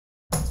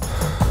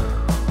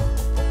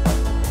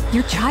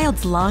Your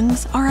child's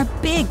lungs are a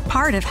big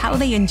part of how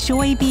they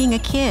enjoy being a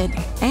kid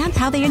and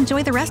how they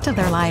enjoy the rest of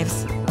their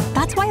lives.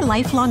 That's why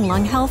lifelong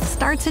lung health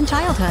starts in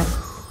childhood.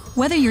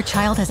 Whether your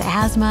child has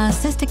asthma,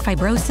 cystic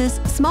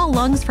fibrosis, small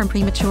lungs from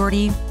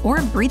prematurity,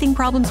 or breathing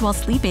problems while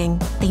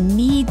sleeping, they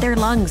need their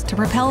lungs to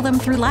propel them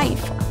through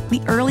life.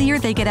 The earlier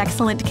they get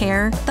excellent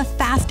care, the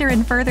faster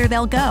and further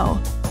they'll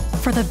go.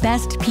 For the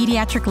best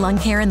pediatric lung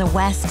care in the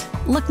West,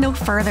 look no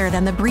further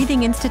than the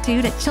Breathing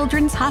Institute at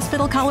Children's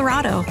Hospital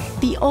Colorado,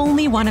 the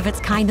only one of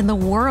its kind in the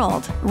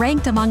world,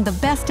 ranked among the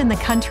best in the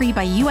country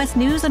by U.S.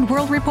 News and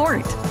World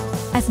Report.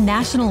 As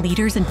national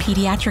leaders in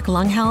pediatric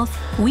lung health,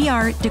 we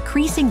are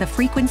decreasing the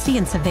frequency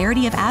and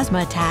severity of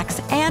asthma attacks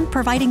and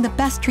providing the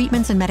best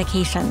treatments and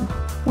medication.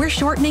 We're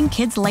shortening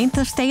kids' length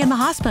of stay in the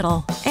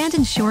hospital and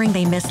ensuring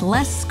they miss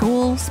less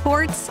school,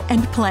 sports,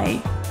 and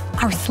play.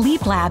 Our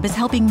sleep lab is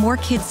helping more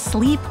kids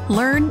sleep,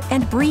 learn,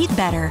 and breathe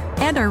better,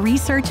 and our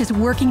research is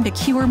working to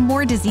cure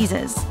more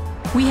diseases.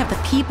 We have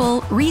the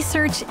people,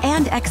 research,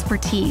 and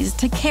expertise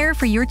to care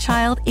for your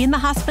child in the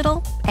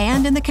hospital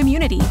and in the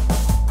community.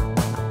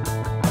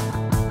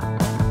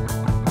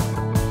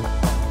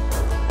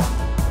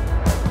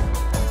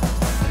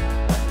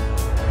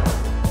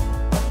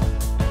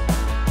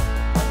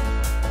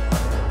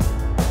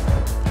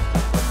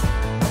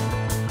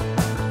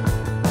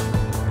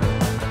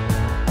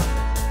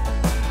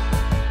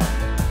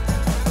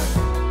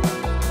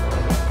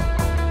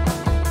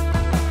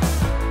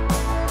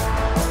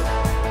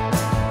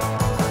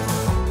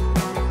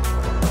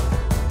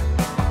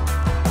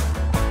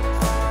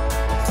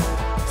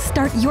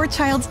 Start your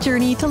child's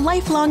journey to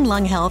lifelong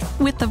lung health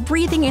with the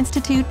Breathing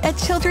Institute at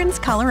Children's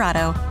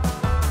Colorado.